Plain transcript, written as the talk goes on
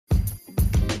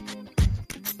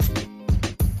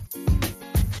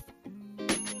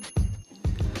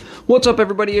What's up,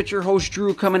 everybody? It's your host,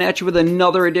 Drew, coming at you with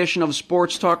another edition of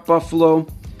Sports Talk Buffalo.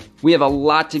 We have a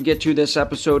lot to get to this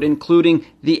episode, including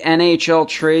the NHL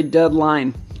trade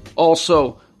deadline.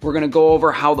 Also, we're going to go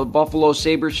over how the Buffalo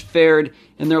Sabres fared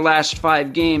in their last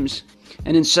 5 games.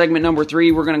 And in segment number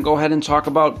 3, we're going to go ahead and talk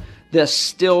about the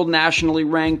still nationally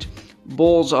ranked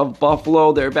Bulls of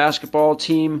Buffalo, their basketball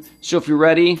team. So if you're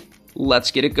ready, let's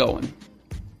get it going.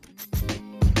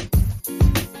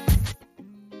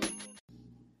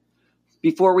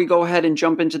 Before we go ahead and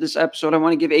jump into this episode, I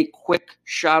want to give a quick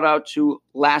shout out to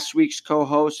last week's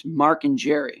co-hosts, Mark and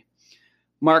Jerry.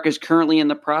 Mark is currently in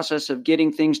the process of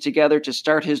getting things together to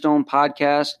start his own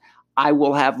podcast. I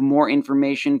will have more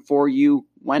information for you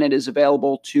when it is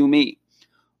available to me.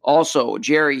 Also,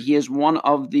 Jerry, he is one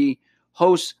of the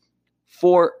hosts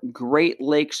for Great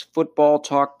Lakes Football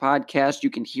Talk podcast.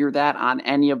 You can hear that on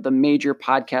any of the major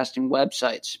podcasting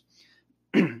websites.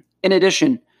 In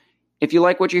addition, if you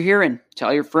like what you're hearing,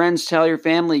 tell your friends, tell your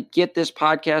family, get this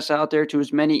podcast out there to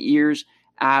as many ears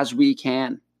as we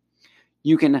can.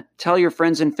 You can tell your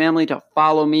friends and family to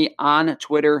follow me on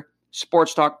Twitter,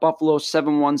 Sports Talk Buffalo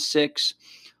 716.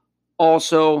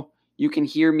 Also, you can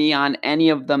hear me on any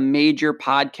of the major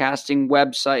podcasting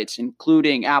websites,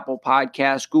 including Apple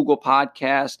Podcasts, Google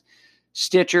Podcasts,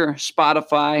 Stitcher,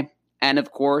 Spotify, and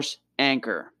of course,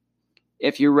 Anchor.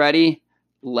 If you're ready,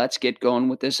 let's get going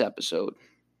with this episode.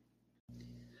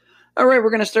 All right, we're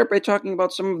going to start by talking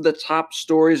about some of the top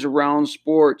stories around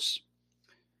sports.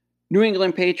 New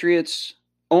England Patriots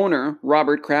owner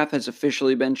Robert Kraft has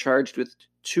officially been charged with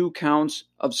 2 counts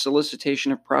of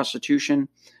solicitation of prostitution.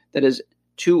 That is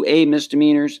 2A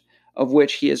misdemeanors, of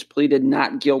which he has pleaded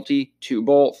not guilty to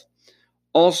both.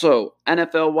 Also,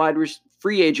 NFL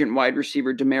free agent wide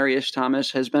receiver Demaryius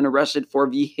Thomas has been arrested for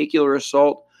vehicular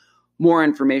assault. More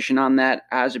information on that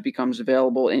as it becomes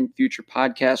available in future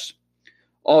podcasts.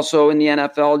 Also in the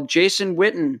NFL, Jason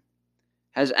Witten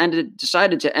has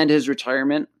decided to end his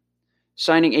retirement,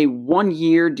 signing a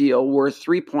 1-year deal worth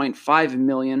 $3.5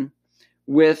 million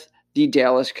with the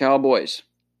Dallas Cowboys.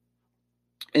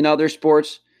 In other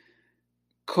sports,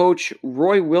 Coach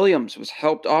Roy Williams was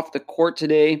helped off the court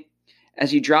today as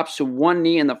he drops to one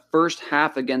knee in the first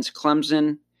half against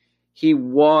Clemson. He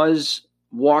was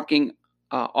walking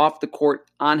off the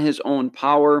court on his own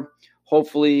power.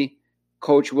 Hopefully,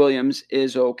 Coach Williams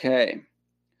is okay.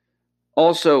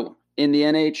 Also, in the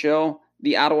NHL,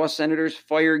 the Ottawa Senators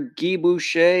fired Guy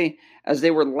Boucher as they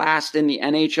were last in the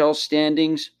NHL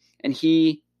standings, and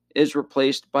he is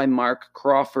replaced by Mark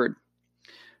Crawford.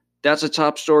 That's the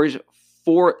top stories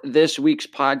for this week's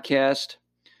podcast.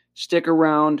 Stick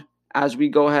around as we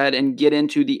go ahead and get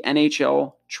into the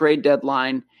NHL trade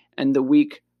deadline and the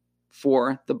week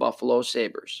for the Buffalo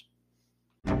Sabres.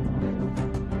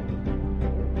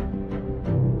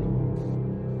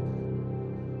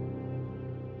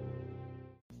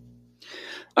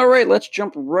 All right, let's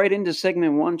jump right into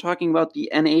segment 1, talking about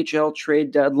the NHL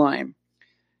trade deadline.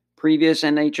 Previous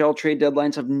NHL trade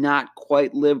deadlines have not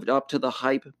quite lived up to the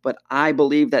hype, but I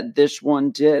believe that this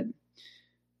one did.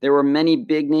 There were many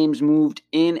big names moved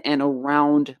in and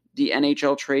around the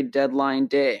NHL trade deadline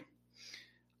day.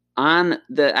 On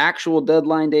the actual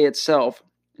deadline day itself,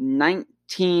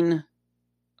 19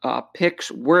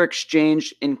 picks were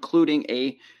exchanged, including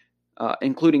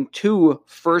 2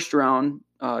 first-round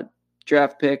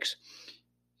draft picks,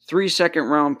 3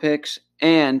 second-round picks,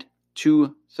 and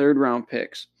 2 third-round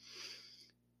picks.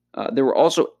 There were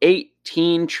also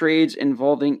 18 trades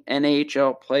involving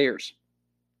NHL players.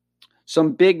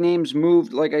 Some big names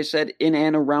moved, like I said, in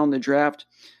and around the draft.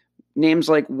 Names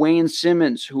like Wayne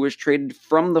Simmons, who was traded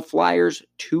from the Flyers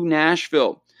to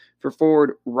Nashville for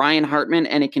forward Ryan Hartman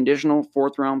and a conditional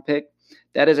 4th-round pick.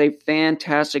 That is a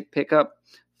fantastic pickup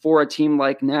for a team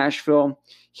like Nashville.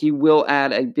 He will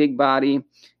add a big body,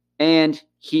 and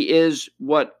he is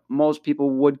what most people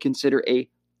would consider a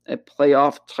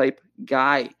playoff-type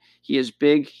guy. He is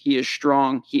big, he is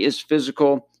strong, he is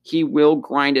physical, he will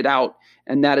grind it out,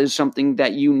 and that is something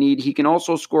that you need. He can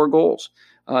also score goals.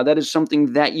 That is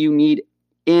something that you need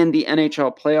in the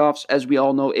NHL playoffs. As we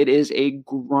all know, it is a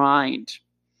grind.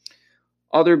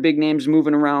 Other big names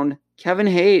moving around, Kevin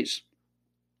Hayes,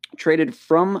 traded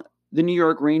from the New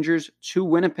York Rangers to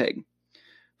Winnipeg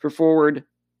for forward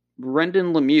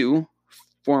Brendan Lemieux,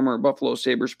 former Buffalo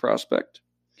Sabres prospect,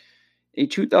 a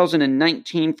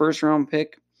 2019 first-round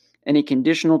pick, and a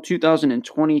conditional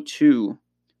 2022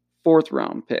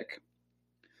 4th-round pick.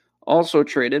 Also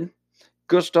traded,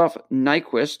 Gustav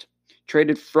Nyquist,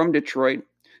 traded from Detroit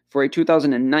for a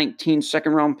 2019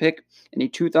 second-round pick and a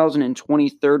 2020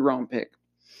 third-round pick.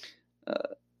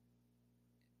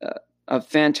 A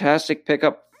fantastic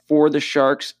pickup for the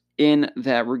Sharks in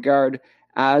that regard,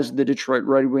 as the Detroit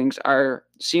Red Wings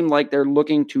seem like they're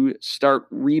looking to start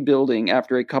rebuilding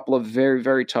after a couple of very,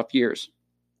 very tough years.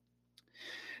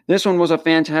 This one was a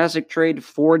fantastic trade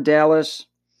for Dallas.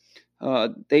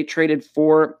 They traded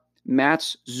for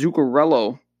Mats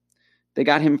Zuccarello. They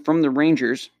got him from the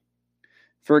Rangers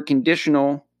for a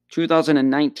conditional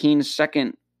 2019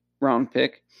 second round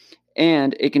pick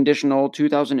and a conditional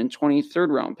 2020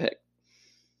 third round pick.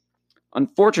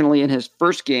 Unfortunately, in his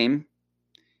first game,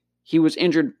 he was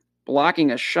injured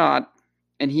blocking a shot,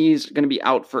 and he's going to be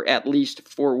out for at least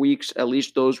 4 weeks. At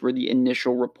least those were the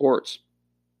initial reports.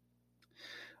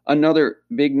 Another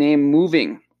big name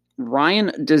moving,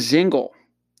 Ryan Dzingel,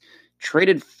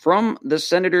 traded from the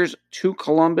Senators to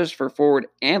Columbus for forward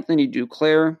Anthony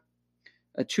Duclair,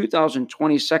 a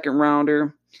 2020 second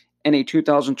rounder, and a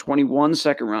 2021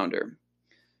 second rounder.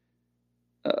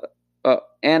 The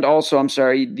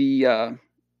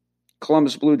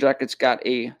Columbus Blue Jackets got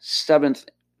a 7th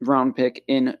round pick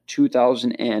in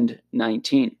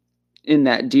 2019 in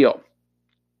that deal.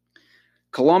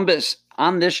 Columbus,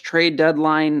 on this trade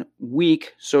deadline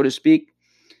week, so to speak,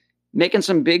 making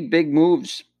some big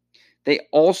moves. They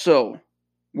also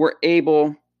were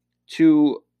able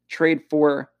to trade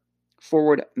for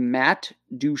forward Matt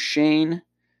Duchene.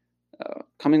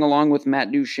 Coming along with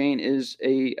Matt Duchene is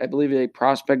I believe a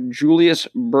prospect, Julius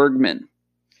Bergman.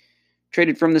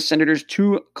 Traded from the Senators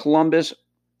to Columbus.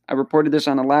 I reported this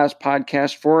on the last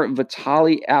podcast for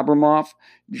Vitaly Abramov,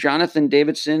 Jonathan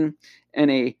Davidson,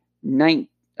 and a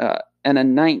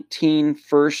 19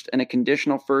 first and a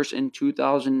conditional first in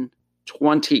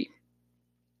 2020.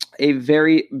 A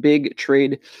very big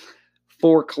trade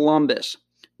for Columbus.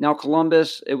 Now,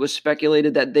 Columbus, it was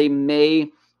speculated that they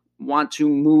may want to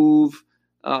move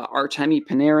Artemi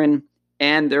Panarin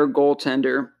and their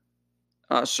goaltender,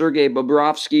 Sergei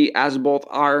Bobrovsky, as both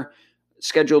are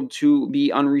scheduled to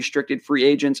be unrestricted free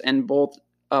agents and both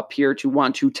appear to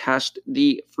want to test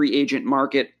the free agent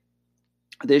market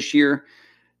this year.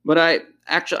 But I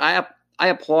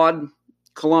applaud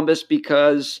Columbus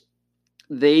because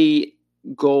they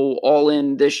go all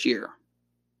in this year.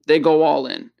 They go all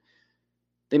in.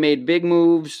 They made big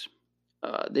moves.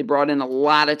 They brought in a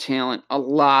lot of talent.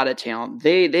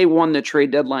 They won the trade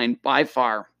deadline by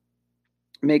far,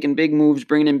 making big moves,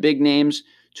 bringing in big names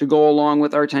to go along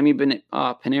with Artemi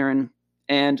Panarin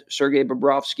and Sergei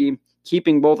Bobrovsky,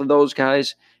 keeping both of those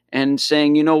guys and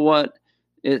saying, you know what,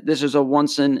 this is a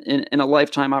once in a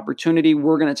lifetime opportunity.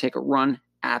 We're going to take a run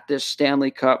at this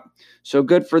Stanley Cup. So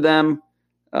good for them.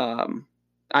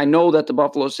 I know that the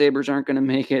Buffalo Sabres aren't going to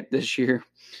make it this year.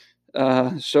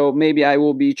 So maybe I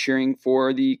will be cheering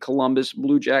for the Columbus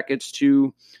Blue Jackets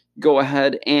to go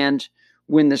ahead and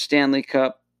win the Stanley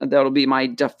Cup. That'll be my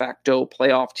de facto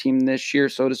playoff team this year,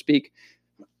 so to speak.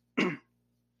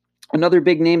 Another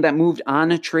big name that moved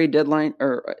on trade deadline,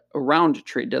 or around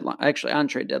trade deadline, actually on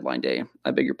trade deadline day,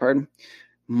 I beg your pardon,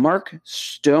 Mark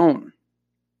Stone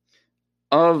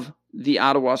of the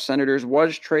Ottawa Senators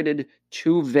was traded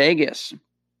to Vegas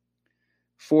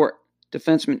for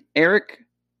defenseman Eric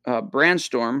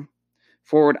Brandstorm,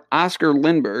 forward Oscar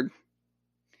Lindberg,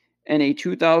 and a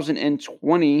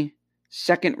 2020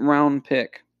 second round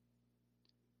pick.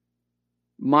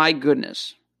 My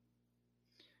goodness.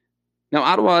 Now,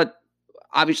 Ottawa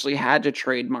obviously had to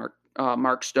trade Mark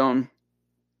Stone.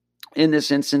 In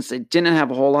this instance, they didn't have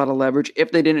a whole lot of leverage.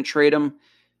 If they didn't trade him,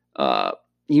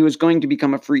 he was going to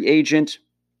become a free agent.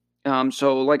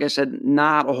 So, like I said,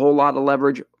 not a whole lot of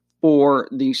leverage for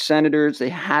the Senators. They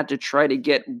had to try to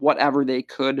get whatever they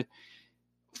could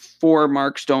for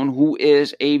Mark Stone, who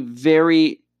is a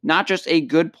very, not just a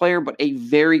good player, but a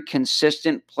very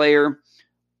consistent player.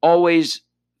 Always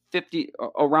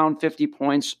around 50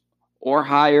 points or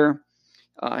higher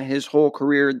his whole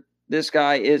career. This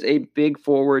guy is a big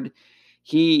forward.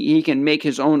 He can make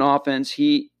his own offense.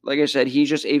 Like I said, he's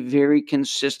just a very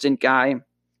consistent guy.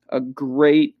 A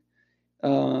great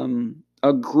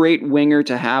winger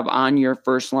to have on your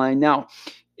first line. Now,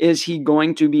 is he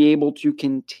going to be able to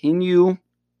continue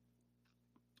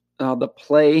the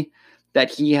play that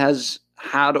he has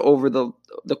had over the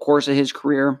course of his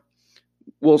career?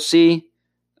 We'll see.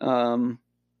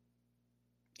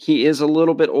 He is a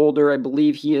little bit older. I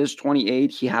believe he is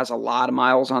 28. He has a lot of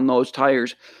miles on those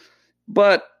tires.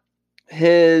 But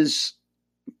his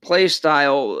play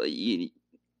style,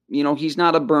 he's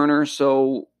not a burner,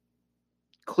 so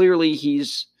clearly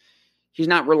he's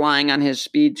not relying on his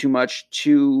speed too much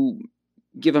to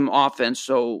give him offense.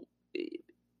 So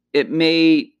it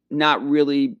may not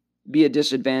really be a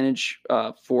disadvantage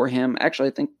for him. Actually,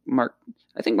 I think Mark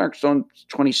Stone's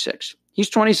 26. He's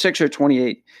 26 or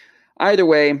 28. Either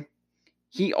way,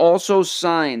 He also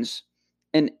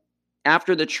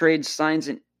after the trade, signs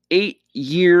an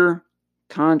 8-year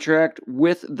contract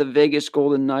with the Vegas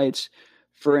Golden Knights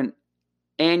for an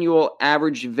annual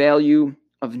average value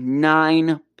of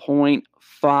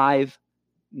 $9.5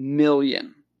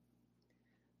 million.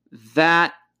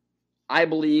 That, I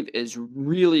believe, is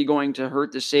really going to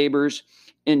hurt the Sabres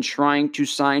in trying to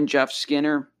sign Jeff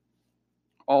Skinner.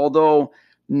 Although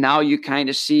now you kind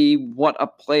of see what a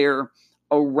player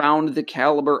around the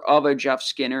caliber of a Jeff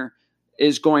Skinner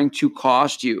is going to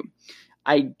cost you.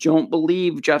 I don't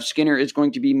believe Jeff Skinner is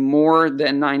going to be more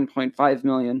than $9.5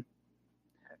 million.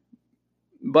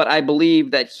 But I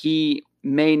believe that he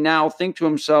may now think to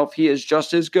himself he is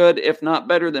just as good, if not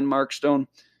better, than Mark Stone.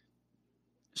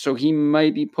 So he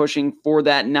might be pushing for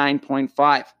that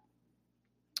 9.5.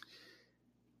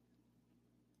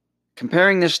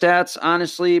 Comparing the stats,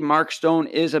 honestly, Mark Stone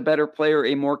is a better player,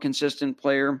 a more consistent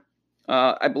player.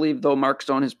 I believe, though, Mark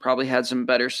Stone has probably had some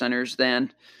better centers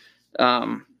than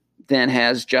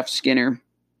has Jeff Skinner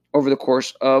over the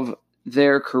course of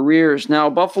their careers. Now,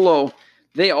 Buffalo,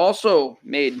 they also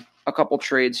made a couple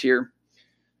trades here.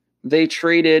 They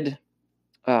traded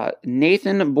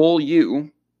Nathan Beaulieu.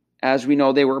 As we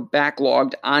know, they were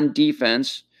backlogged on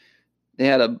defense.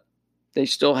 They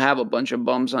still have a bunch of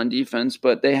bums on defense,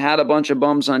 but they had a bunch of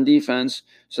bums on defense,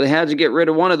 so they had to get rid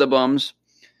of one of the bums.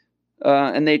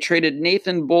 And they traded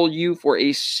Nathan Beaulieu for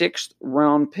a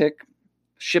 6th-round pick,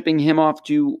 shipping him off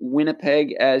to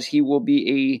Winnipeg as he will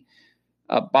be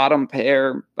a bottom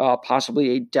pair,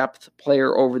 possibly a depth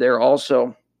player over there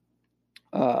also.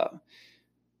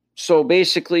 So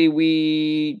basically,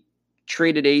 we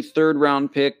traded a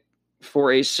 3rd-round pick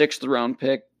for a 6th-round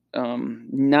pick.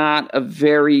 Not a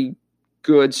very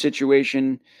good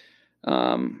situation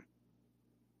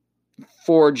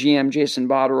for GM Jason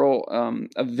Botterill.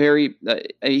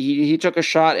 He took a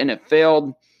shot and it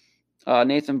failed.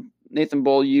 Nathan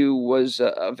Beaulieu was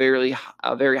a very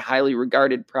highly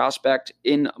regarded prospect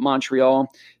in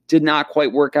Montreal. Did not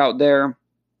quite work out there.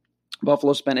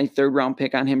 Buffalo spent a 3rd-round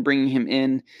pick on him, bringing him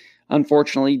in.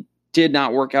 Unfortunately, did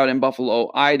not work out in Buffalo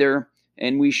either,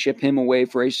 and we ship him away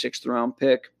for a 6th-round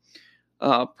pick.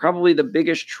 Probably the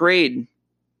biggest trade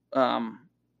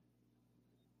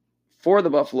for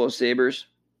the Buffalo Sabres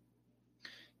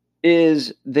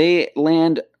is they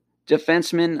land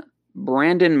defenseman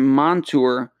Brandon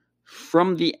Montour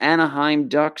from the Anaheim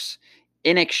Ducks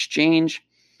in exchange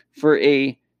for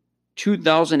a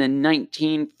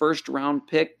 2019 first-round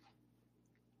pick.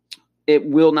 It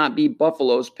will not be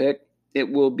Buffalo's pick.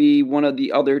 It will be one of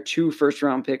the other 2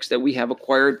 first-round picks that we have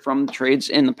acquired from trades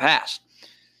in the past.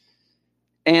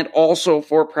 And also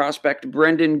for prospect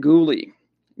Brendan Gooley.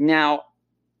 Now,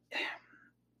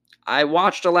 I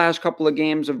watched the last couple of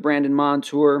games of Brandon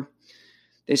Montour.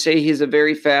 They say he's a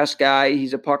very fast guy.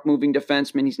 He's a puck-moving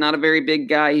defenseman. He's not a very big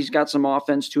guy. He's got some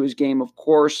offense to his game, of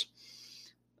course.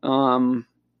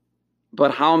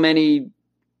 But how many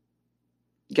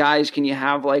guys can you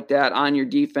have like that on your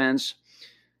defense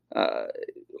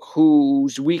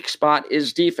whose weak spot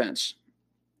is defense?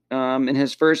 In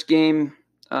his first game,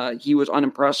 he was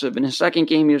unimpressive. In his second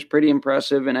game, he was pretty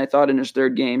impressive, and I thought in his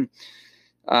third game,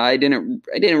 I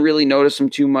didn't really notice him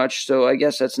too much. So I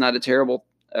guess that's not a terrible,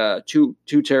 too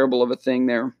terrible of a thing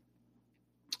there.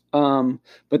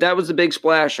 But that was the big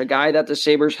splash. A guy that the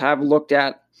Sabres have looked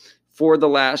at for the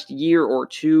last year or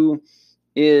two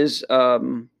is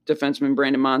defenseman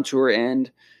Brandon Montour,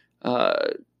 and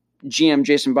GM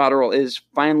Jason Botterill is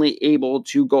finally able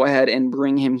to go ahead and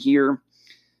bring him here.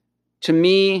 To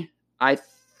me,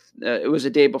 it was a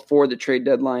day before the trade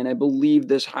deadline. I believe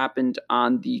this happened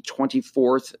on the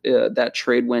 24th. That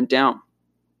trade went down.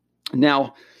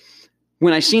 Now,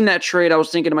 when I seen that trade, I was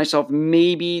thinking to myself,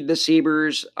 maybe the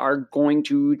Sabres are going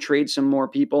to trade some more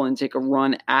people and take a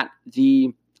run at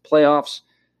the playoffs.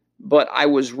 But I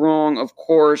was wrong, of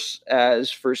course,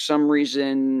 as for some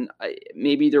reason,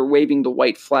 maybe they're waving the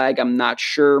white flag. I'm not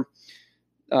sure.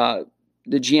 The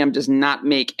GM does not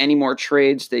make any more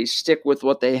trades. They stick with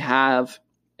what they have.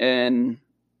 And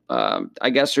I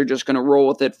guess they're just going to roll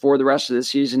with it for the rest of the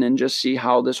season and just see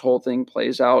how this whole thing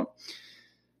plays out.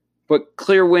 But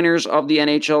clear winners of the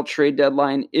NHL trade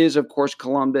deadline is, of course,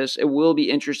 Columbus. It will be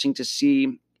interesting to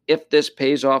see if this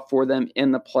pays off for them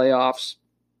in the playoffs.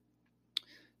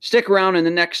 Stick around. In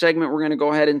the next segment, we're going to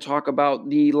go ahead and talk about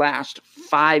the last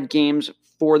 5 games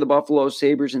for the Buffalo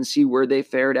Sabres and see where they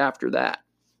fared after that.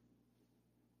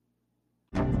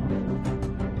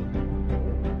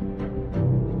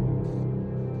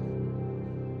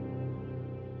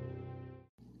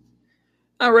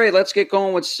 All right, let's get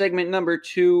going with segment number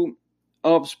 2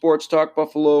 of Sports Talk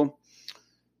Buffalo.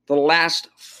 the last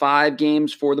 5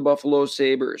 games for the Buffalo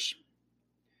Sabres.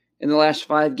 In the last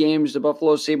 5 games, the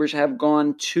Buffalo Sabres have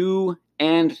gone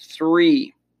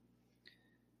 2-3.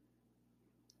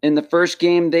 In the first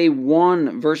game, they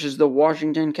won versus the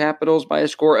Washington Capitals by a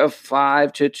score of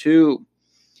 5-2.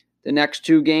 The next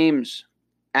 2 games,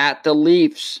 at the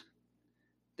Leafs,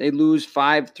 they lose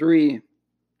 5-3.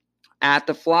 At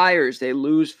the Flyers, they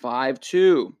lose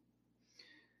 5-2.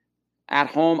 At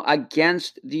home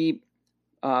against the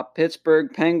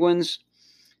Pittsburgh Penguins,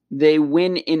 they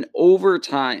win in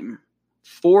overtime,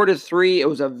 4-3. It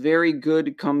was a very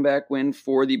good comeback win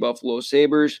for the Buffalo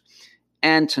Sabres.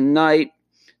 And tonight,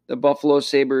 the Buffalo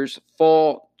Sabres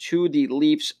fall to the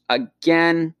Leafs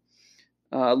again,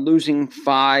 losing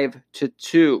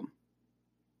 5-2.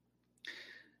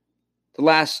 The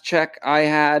last check I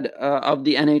had of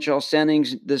the NHL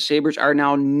standings, the Sabres are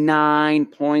now 9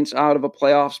 points out of a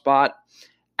playoff spot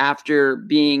after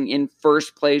being in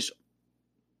first place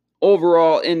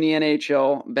overall in the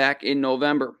NHL back in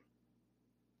November.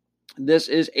 This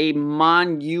is a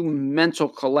monumental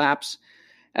collapse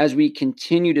as we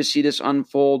continue to see this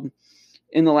unfold.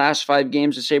 In the last 5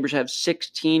 games, the Sabres have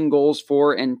 16 goals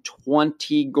for and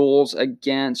 20 goals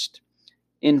against.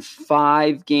 In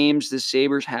 5 games, the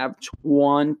Sabres have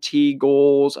 20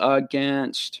 goals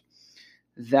against.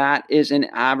 That is an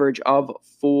average of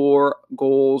 4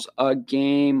 goals a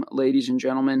game, ladies and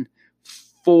gentlemen.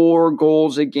 4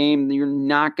 goals a game. You're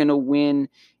not going to win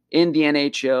in the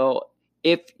NHL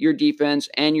if your defense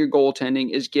and your goaltending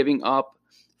is giving up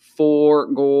 4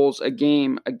 goals a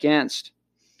game against.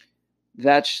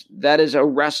 That is a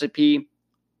recipe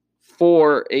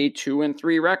for a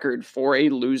 2-3 record, for a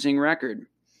losing record.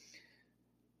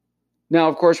 Now,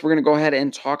 of course, we're going to go ahead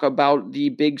and talk about the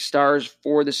big stars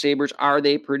for the Sabres. Are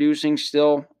they producing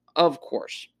still? Of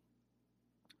course.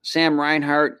 Sam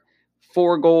Reinhart,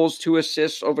 4 goals, 2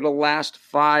 assists over the last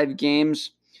 5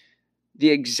 games. The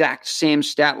exact same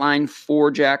stat line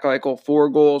for Jack Eichel, 4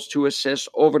 goals, 2 assists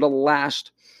over the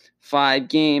last 5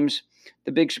 games.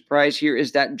 The big surprise here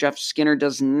is that Jeff Skinner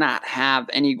does not have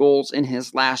any goals in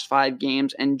his last 5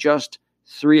 games and just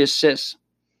 3 assists,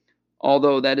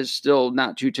 although that is still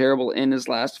not too terrible in his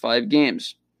last 5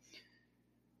 games.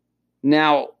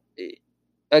 Now,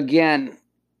 again,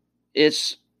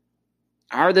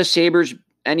 are the Sabres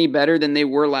any better than they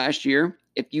were last year?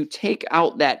 If you take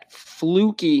out that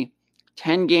fluky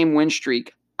 10-game win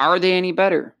streak, are they any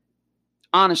better?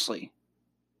 Honestly.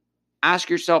 Ask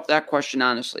yourself that question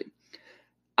honestly.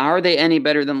 Are they any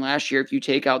better than last year if you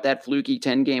take out that fluky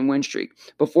 10-game win streak?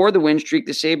 Before the win streak,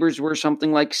 the Sabres were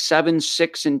something like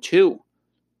 7-6-2.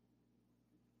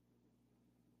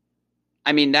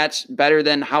 I mean, that's better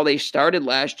than how they started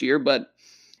last year, but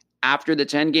after the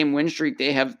 10-game win streak,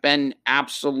 they have been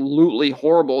absolutely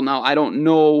horrible. Now, I don't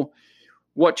know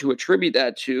what to attribute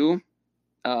that to,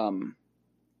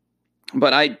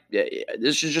 but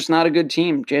this is just not a good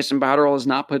team. Jason Botterill has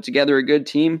not put together a good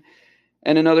team.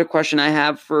 And another question I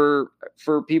have for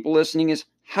people listening is,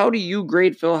 how do you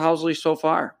grade Phil Housley so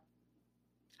far?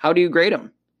 How do you grade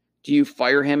him? Do you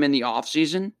fire him in the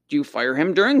offseason? Do you fire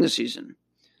him during the season?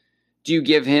 Do you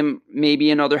give him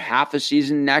maybe another half a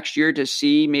season next year to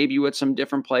see maybe with some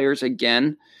different players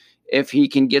again if he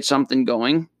can get something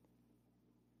going?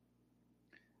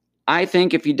 I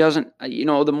think if he doesn't,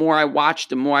 the more I watch,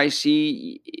 the more I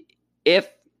see, if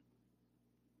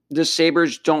the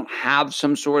Sabres don't have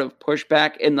some sort of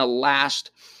pushback in the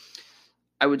last,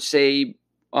 I would say,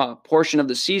 portion of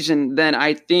the season, then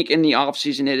I think in the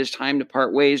offseason it is time to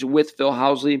part ways with Phil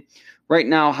Housley. Right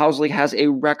now, Housley has a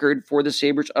record for the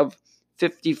Sabres of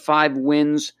 55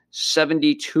 wins,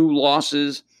 72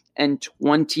 losses, and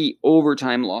 20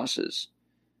 overtime losses.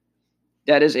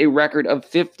 That is a record of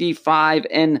 55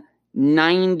 and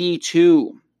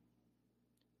 92.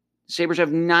 The Sabres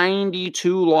have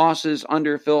 92 losses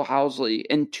under Phil Housley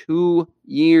in 2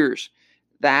 years.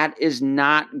 That is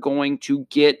not going to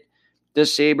get the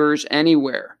Sabres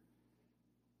anywhere.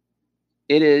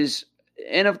 It is,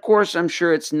 and of course, I'm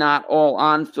sure it's not all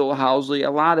on Phil Housley.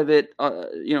 A lot of it,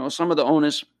 some of the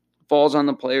onus falls on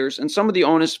the players, and some of the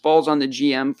onus falls on the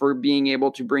GM for being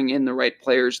able to bring in the right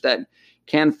players that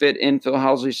can fit in Phil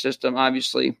Housley's system.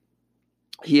 Obviously,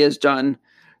 he has done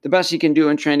the best he can do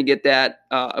in trying to get that,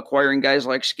 acquiring guys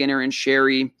like Skinner and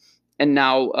Sherry, and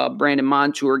now Brandon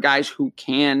Montour, guys who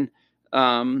can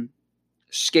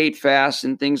skate fast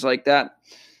and things like that.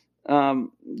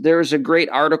 There's a great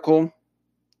article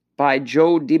by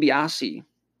Joe DiBiase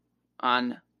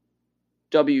on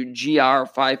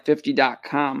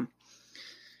WGR550.com.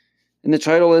 And the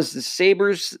title is "The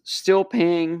Sabres Still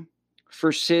Paying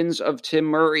for Sins of Tim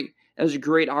Murray." It was a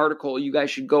great article. You guys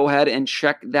should go ahead and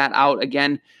check that out.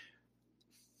 Again,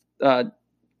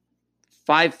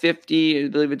 550, I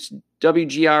believe it's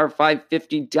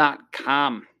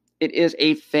WGR550.com. It is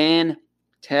a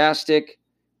fantastic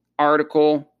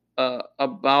article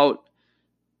about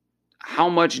how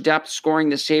much depth scoring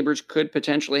the Sabres could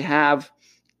potentially have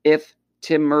if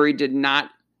Tim Murray did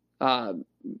not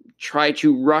try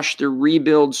to rush the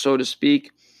rebuild, so to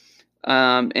speak,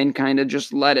 and kind of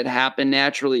just let it happen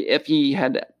naturally. If he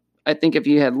had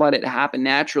let it happen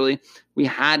naturally, we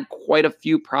had quite a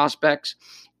few prospects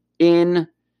in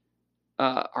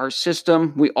our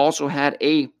system. We also had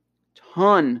a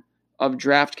ton of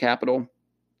draft capital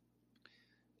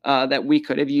that we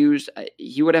could have used.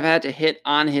 He would have had to hit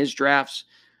on his drafts.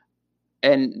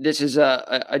 And this is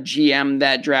a GM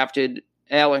that drafted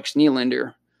Alex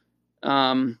Nylander.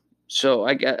 So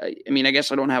I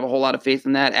guess I don't have a whole lot of faith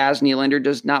in that, as Nylander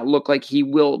does not look like he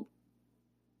will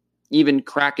even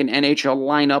crack an NHL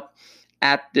lineup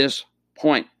at this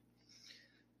point.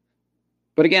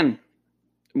 But again,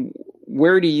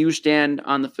 where do you stand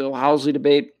on the Phil Housley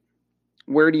debate?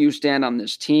 Where do you stand on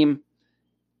this team?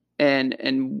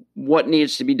 And what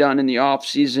needs to be done in the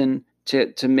offseason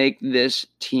to make this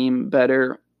team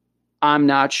better? I'm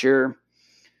not sure.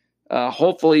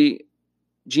 Hopefully,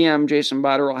 GM Jason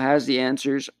Botterill has the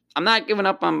answers. I'm not giving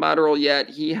up on Botterill yet.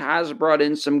 He has brought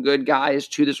in some good guys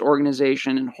to this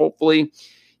organization, and hopefully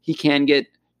he can get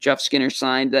Jeff Skinner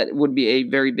signed. That would be a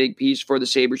very big piece for the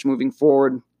Sabres moving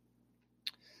forward.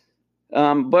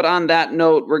 But on that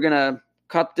note, we're going to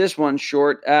cut this one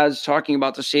short, as talking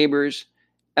about the Sabres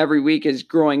every week is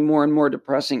growing more and more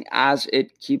depressing as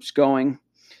it keeps going.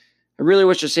 I really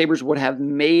wish the Sabres would have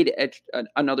made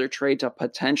another trade to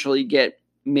potentially get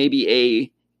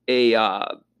maybe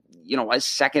a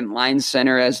second line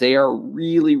center, as they are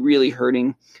really, really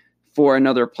hurting for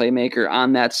another playmaker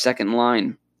on that second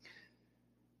line.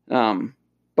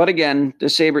 But again, the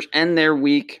Sabres end their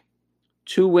week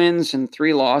 2 wins and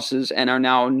 3 losses, and are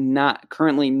now not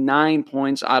currently 9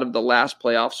 points out of the last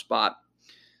playoff spot.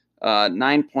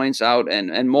 9 points out,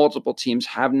 and multiple teams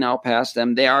have now passed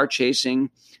them. They are chasing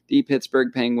the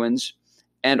Pittsburgh Penguins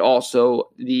and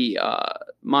also the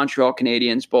Montreal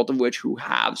Canadiens, both of which who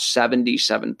have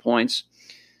 77 points.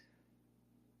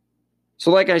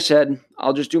 So like I said,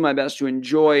 I'll just do my best to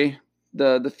enjoy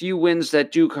the few wins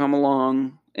that do come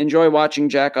along, enjoy watching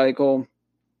Jack Eichel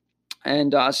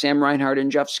and Sam Reinhart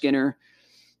and Jeff Skinner,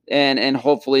 and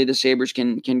hopefully the Sabres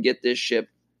can get this ship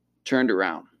turned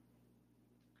around.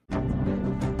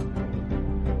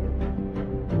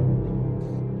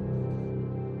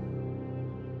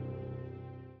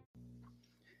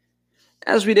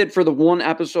 As we did for the one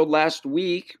episode last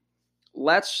week,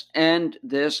 let's end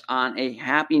this on a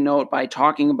happy note by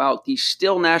talking about the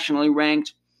still nationally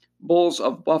ranked Bulls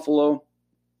of Buffalo,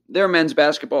 their men's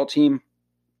basketball team,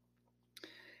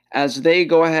 as they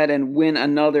go ahead and win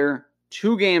another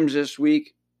 2 games this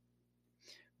week.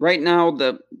 Right now,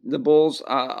 the Bulls,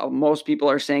 most people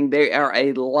are saying they are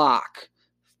a lock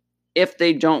if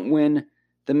they don't win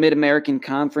the Mid-American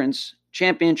Conference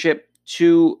Championship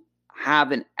to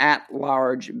have an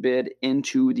at-large bid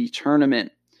into the tournament.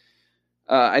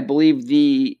 I believe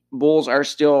the Bulls are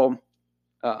still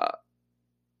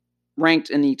ranked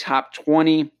in the top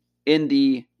 20 in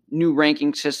the new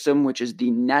ranking system, which is the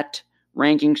net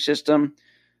ranking system,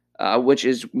 which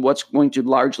is what's going to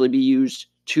largely be used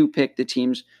to pick the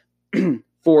teams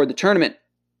for the tournament.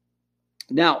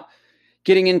 Now,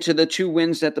 getting into the 2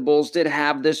 wins that the Bulls did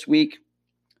have this week,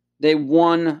 they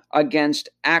won against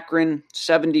Akron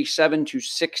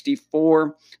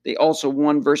 77-64. They also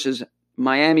won versus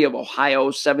Miami of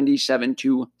Ohio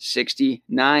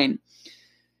 77-69.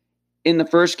 In the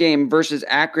first game versus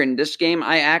Akron, this game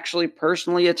I actually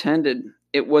personally attended.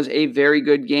 It was a very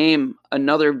good game.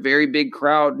 Another very big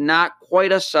crowd, not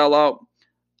quite a sellout.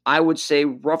 I would say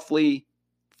roughly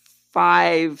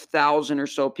 5,000 or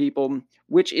so people,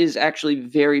 which is actually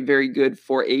very, very good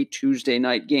for a Tuesday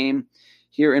night game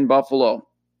here in Buffalo.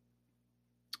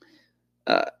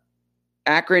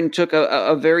 Akron took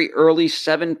a very early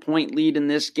 7-point lead in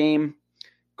this game,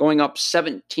 going up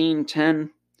 17-10.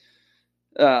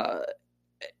 And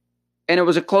it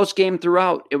was a close game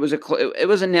throughout. It was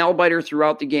a nail biter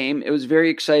throughout the game. It was very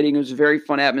exciting. It was a very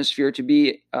fun atmosphere to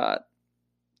be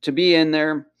in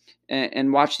there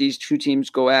and watch these 2 teams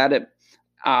go at it.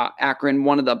 Akron,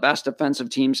 one of the best defensive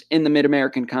teams in the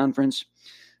Mid-American Conference.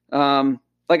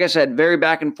 Like I said, very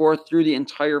back and forth through the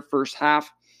entire first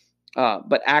half.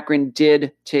 But Akron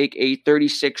did take a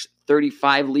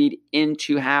 36-35 lead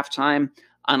into halftime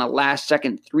on a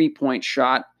last-second 3-point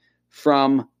shot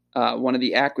from one of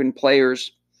the Akron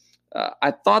players.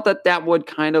 I thought that would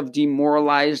kind of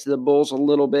demoralize the Bulls a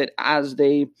little bit as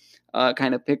they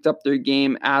kind of picked up their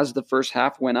game as the first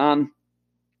half went on.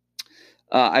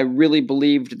 I really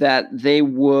believed that they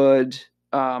would,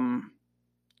 come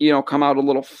out a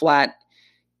little flat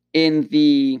in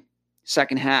the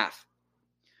second half.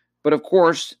 But of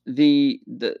course, the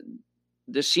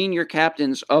senior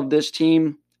captains of this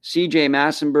team, C.J.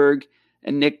 Massenberg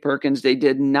and Nick Perkins, they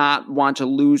did not want to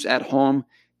lose at home.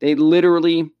 They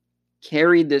literally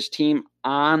carried this team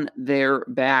on their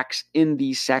backs in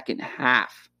the second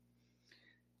half.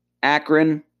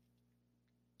 Akron,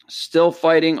 still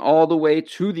fighting all the way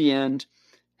to the end,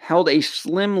 held a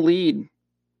slim lead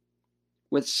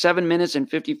with 7 minutes and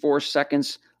 54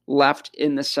 seconds left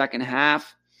in the second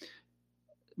half.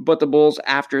 But the Bulls,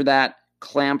 after that,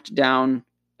 clamped down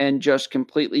and just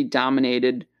completely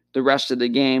dominated the rest of the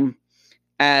game,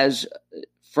 as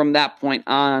from that point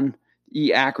on,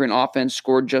 the Akron offense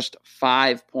scored just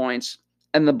 5 points,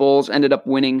 and the Bulls ended up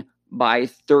winning by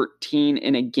 13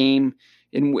 in a game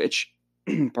in which,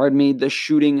 the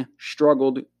shooting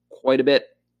struggled quite a bit.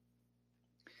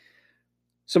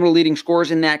 Some of the leading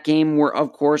scorers in that game were,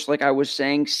 of course, like I was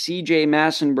saying, C.J.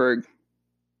 Massenberg.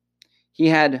 He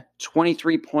had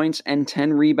 23 points and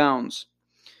 10 rebounds.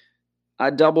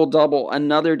 A double-double,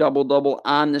 another double-double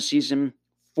on the season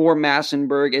for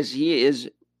Massenberg, as he is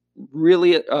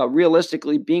really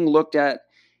realistically being looked at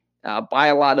by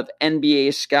a lot of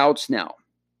NBA scouts now.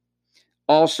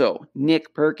 Also,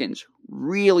 Nick Perkins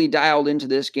really dialed into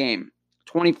this game.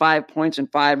 25 points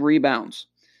and 5 rebounds.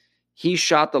 He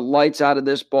shot the lights out of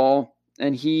this ball,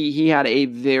 and he had a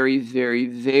very, very,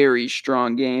 very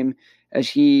strong game as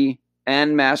he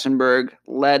and Massenberg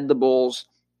led the Bulls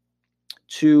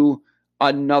to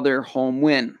another home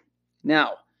win.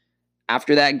 Now,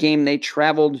 after that game, they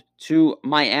traveled to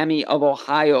Miami of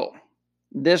Ohio.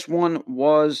 This one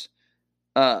was,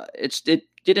 it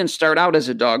didn't start out as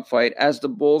a dogfight, as the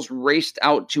Bulls raced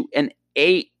out to an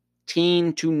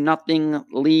 18-0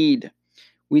 lead.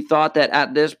 We thought that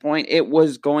at this point it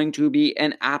was going to be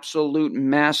an absolute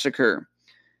massacre.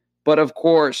 But of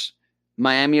course,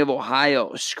 Miami of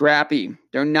Ohio, scrappy.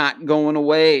 They're not going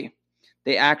away.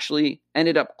 They actually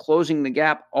ended up closing the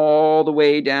gap all the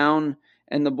way down,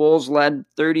 and the Bulls led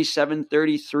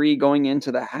 37-33 going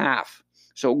into the half.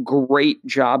 So great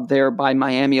job there by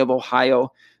Miami of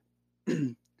Ohio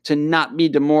to not be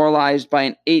demoralized by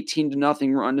an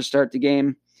 18-0 run to start the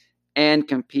game and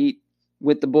compete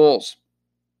with the Bulls.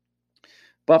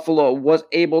 Buffalo was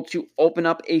able to open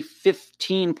up a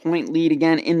 15-point lead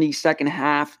again in the second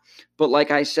half. But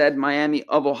like I said, Miami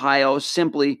of Ohio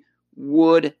simply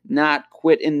would not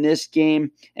quit in this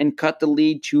game and cut the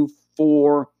lead to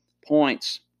 4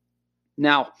 points.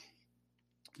 Now,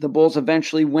 the Bulls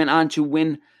eventually went on to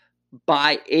win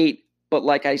by 8. But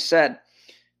like I said,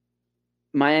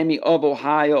 Miami of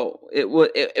Ohio, it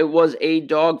was a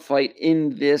dogfight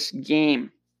in this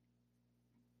game.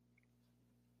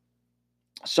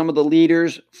 Some of the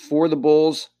leaders for the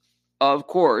Bulls, of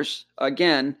course,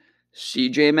 again,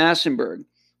 C.J. Massenberg.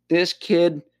 This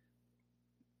kid,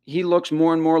 he looks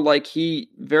more and more like he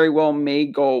very well may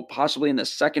go possibly in the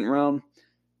second round,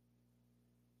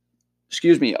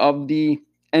 of the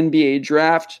NBA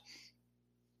draft.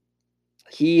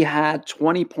 He had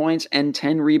 20 points and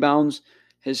 10 rebounds,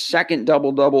 his second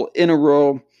double-double in a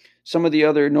row. Some of the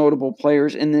other notable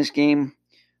players in this game,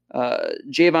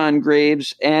 Javon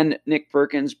Graves and Nick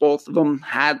Perkins, both of them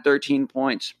had 13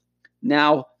 points.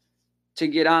 Now, to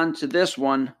get on to this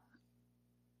one,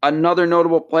 another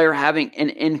notable player having an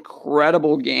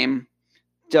incredible game,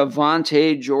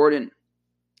 Devontae Jordan,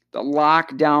 the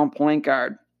lockdown point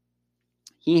guard.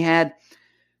 He had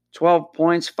 12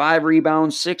 points, 5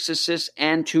 rebounds, 6 assists,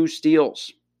 and 2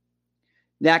 steals.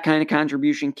 That kind of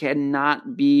contribution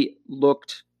cannot be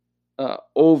looked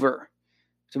over.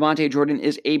 Devontae Jordan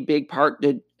is a big part.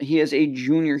 He is a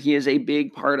junior. He is a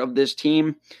big part of this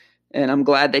team, and I'm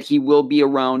glad that he will be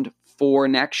around for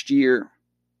next year.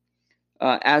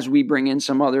 As we bring in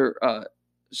some other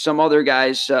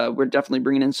guys, we're definitely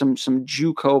bringing in some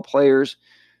JUCO players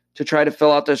to try to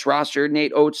fill out this roster.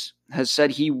 Nate Oates has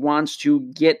said he wants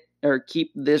to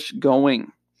keep this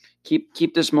going,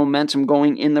 keep this momentum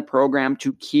going in the program,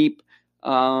 to keep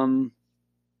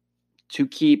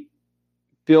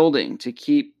building,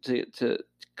 to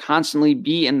constantly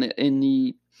be in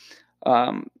the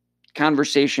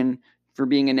conversation for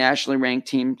being a nationally ranked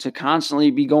team, to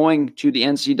constantly be going to the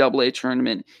NCAA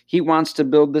tournament. He wants to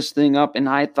build this thing up, and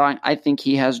I think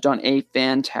he has done a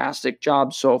fantastic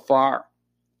job so far.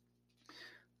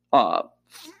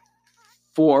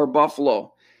 For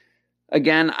Buffalo,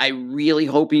 again, I really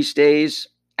hope he stays,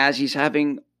 as he's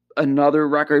having another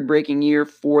record-breaking year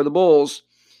for the Bulls.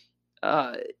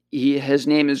 His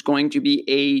name is going to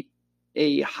be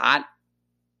a hot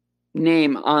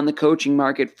name on the coaching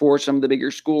market for some of the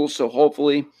bigger schools. So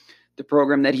hopefully the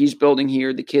program that he's building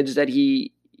here, the kids that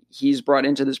he's brought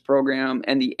into this program,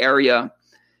 and the area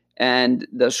and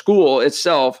the school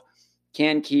itself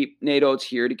can keep Nate Oates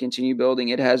here to continue building.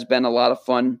 It has been a lot of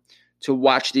fun to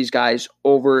watch these guys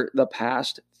over the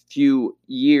past few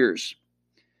years.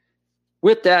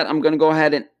 With that, I'm going to go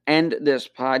ahead and end this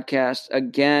podcast.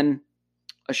 Again,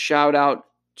 a shout out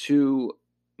to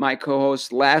my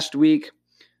co-hosts last week,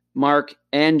 Mark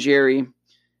and Jerry.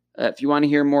 If you want to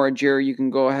hear more of Jerry, you can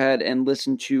go ahead and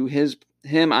listen to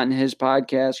him on his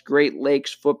podcast, Great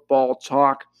Lakes Football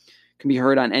Talk. Can be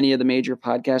heard on any of the major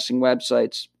podcasting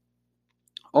websites.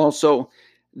 Also,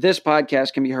 this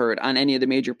podcast can be heard on any of the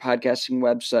major podcasting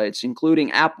websites,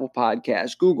 including Apple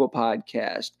Podcasts, Google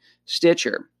Podcasts,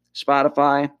 Stitcher,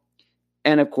 Spotify,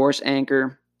 and of course,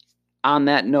 Anchor. On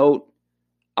that note,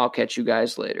 I'll catch you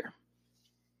guys later.